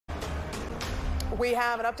We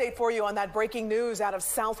have an update for you on that breaking news out of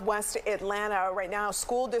Southwest Atlanta. Right now,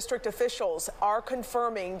 school district officials are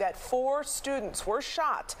confirming that 4 students were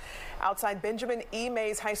shot outside Benjamin E.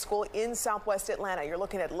 Mays High School in Southwest Atlanta. You're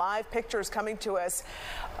looking at live pictures coming to us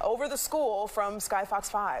over the school from Sky Fox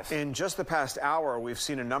 5. In just the past hour, we've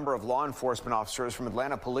seen a number of law enforcement officers from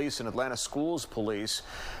Atlanta Police and Atlanta Schools Police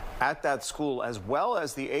at that school, as well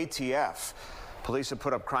as the ATF. Police have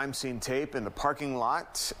put up crime scene tape in the parking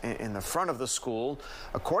lot in the front of the school.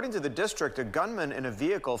 According to the district, a gunman in a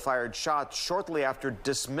vehicle fired shots shortly after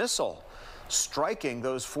dismissal, striking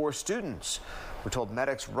those 4 students. We're told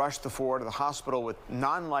medics rushed the 4 to the hospital with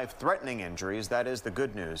non-life-threatening injuries. That is the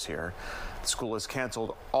good news here. The school has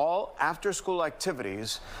canceled all after-school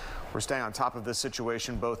activities. We're staying on top of this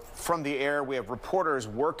situation, both from the air. We have reporters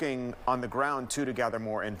working on the ground, too, to gather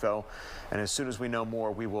more info. And as soon as we know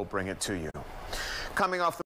more, we will bring it to you. Coming off the